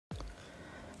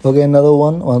Okay, another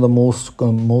one of the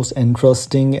most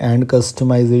interesting and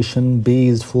customization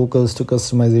based, focused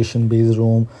customization based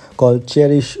ROM called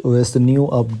Cherish OS. The new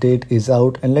update is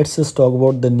out, and let's just talk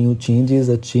about the new changes,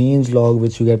 the change log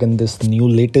which you get in this new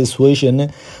latest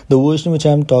version. The version which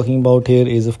I'm talking about here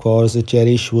is of course the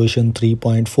Cherish version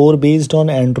 3.4 based on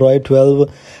Android 12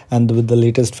 and with the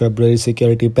latest February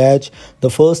security patch. The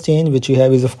first change which you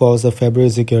have is of course the February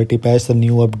security patch. The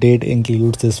new update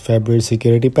includes this February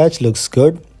security patch. Looks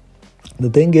good. The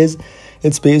thing is,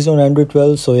 it's based on Android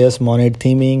 12, so yes, monet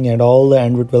theming and all the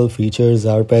Android 12 features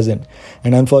are present.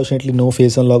 And unfortunately, no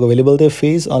face unlock available. The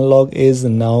face unlock is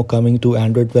now coming to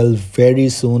Android 12 very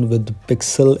soon with the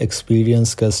Pixel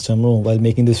Experience Custom ROM. While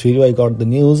making this video, I got the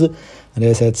news, and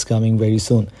yes, it's coming very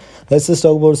soon. Let's just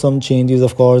talk about some changes.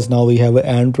 Of course, now we have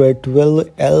Android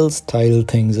 12L style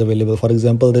things available. For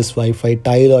example, this Wi-Fi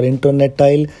tile or internet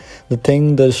tile,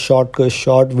 the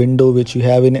short window which you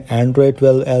have in Android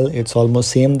 12L, it's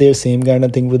almost same there, same kind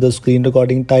of thing with the screen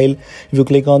recording tile. If you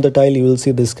click on the tile, you will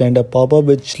see this kind of pop-up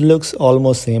which looks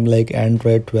almost same like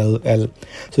Android 12L.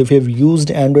 So if you have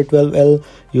used Android 12L,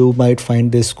 you might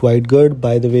find this quite good.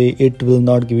 By the way, it will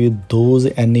not give you those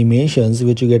animations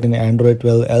which you get in Android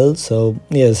 12L. So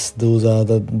yes, those are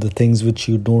the things which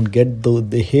you don't get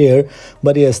the here,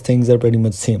 but yes, things are pretty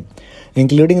much same.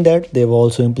 Including that, they've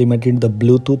also implemented the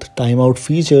Bluetooth timeout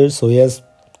feature. So yes,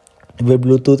 where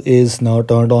Bluetooth is now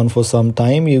turned on for some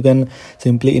time, you can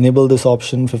simply enable this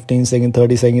option 15 seconds,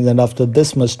 30 seconds, and after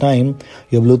this much time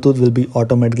your Bluetooth will be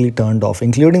automatically turned off.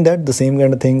 Including that, the same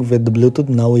kind of thing with the Bluetooth,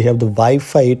 now we have the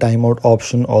Wi-Fi timeout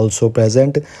option also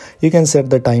present. You can set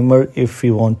the timer if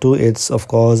you want to. It's of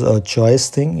course a choice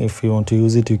thing. If you want to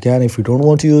use it, you can. If you don't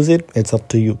want to use it, it's up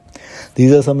to you.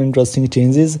 These are some interesting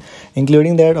changes.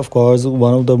 Including that, of course,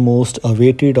 one of the most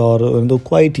awaited or the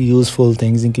quite useful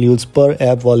things includes per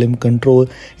app volume control.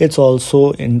 It's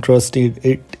also interesting.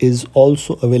 It is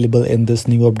also available in this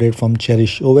new update from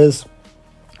Cherish OS.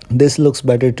 This looks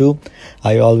better too.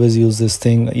 I always use this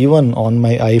thing. Even on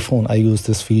my iPhone I use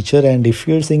this feature, and if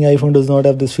you're saying iPhone does not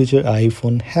have this feature,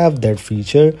 iPhone have that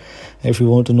feature. If you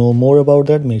want to know more about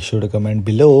that, make sure to comment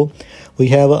below. We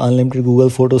have unlimited Google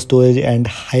photo storage and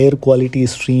higher quality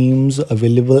streams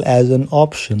available as an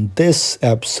option. This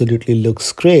absolutely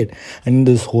looks great, and in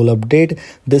this whole update,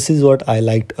 this is what I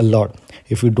liked a lot.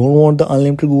 If you don't want the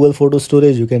unlimited Google photo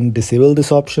storage, you can disable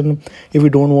this option. If you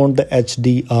don't want the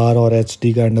HDR or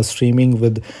HD kind of streaming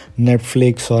with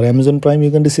Netflix or Amazon Prime, you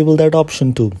can disable that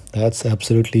option too. That's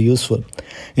absolutely useful.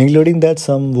 Including that,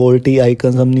 some Volte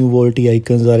icons, some new Volte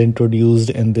icons are introduced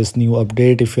in this new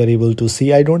update. If you are able to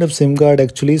see, I don't have SIM card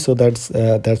actually, so that's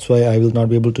why I will not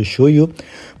be able to show you.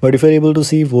 But if you're able to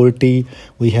see Volte,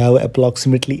 we have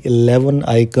approximately 11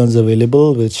 icons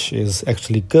available, which is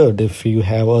actually good. If you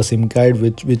have a SIM card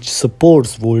which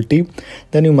supports Volte,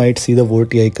 then you might see the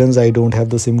Volte icons. I don't have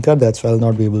the SIM card, that's why I'll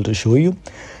not be able to show you.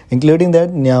 Including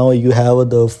that, now you have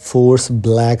the force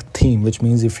black theme, which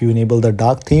means if you enable the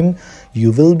dark theme,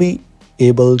 you will be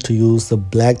able to use the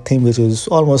black theme, which is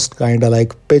almost kind of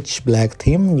like pitch black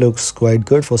theme. Looks quite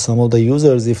good for some of the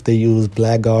users if they use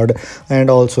Blackguard. And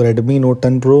also Redmi Note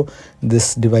 10 Pro,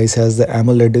 this device has the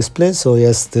AMOLED display, so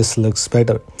yes, this looks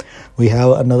better. We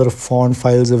have another font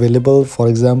files available. For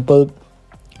example,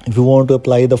 if you want to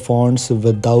apply the fonts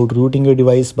without rooting your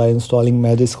device by installing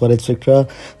Magisk or etc.,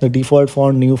 the default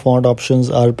font, new font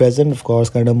options are present. Of course,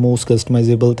 kind of most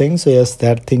customizable things. So yes,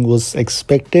 that thing was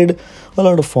expected. A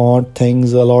lot of font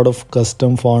things, a lot of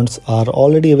custom fonts are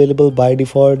already available by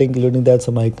default, including that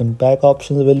some icon pack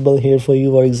options available here for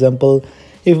you. For example,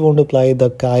 if you want to apply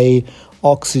the Kai,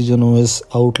 Oxygen OS,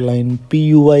 Outline,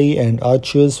 PUI and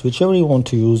Arches, whichever you want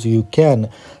to use, you can.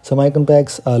 Some icon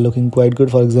packs are looking quite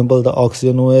good. For example, the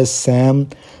Oxygen OS, SAM,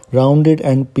 Rounded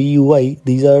and PUI.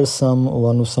 These are some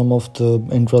of the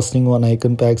interesting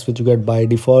icon packs which you get by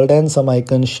default, and some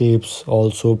icon shapes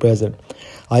also present.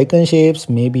 Icon shapes,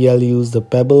 maybe I'll use the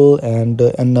Pebble, and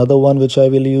another one which I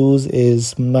will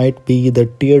use might be the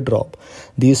Teardrop.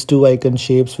 These two icon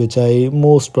shapes which I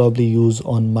most probably use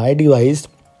on my device.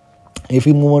 If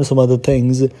you move on some other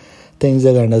things are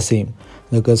kind of same.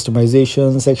 The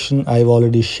customization section I've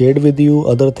already shared with you.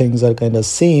 Other things are kind of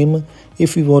same.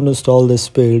 If you want to install this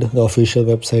build, the official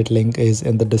website link is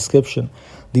in the description.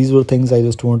 These were things I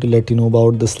just want to let you know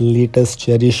about this latest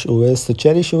Cherish OS. The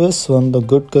Cherish OS, one of the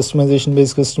good customization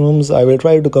based custom ROMs. I will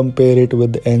try to compare it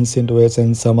with the Ancient OS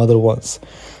and some other ones.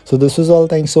 So this was all.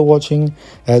 Thanks for watching.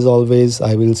 As always,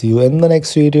 I will see you in the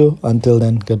next video. Until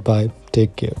then, goodbye.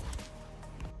 Take care.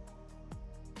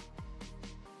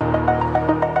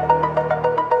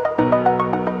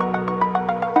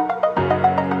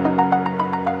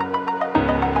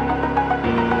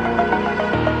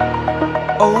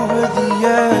 over the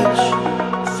edge.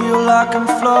 Feel like I'm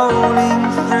floating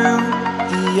through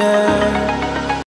the air.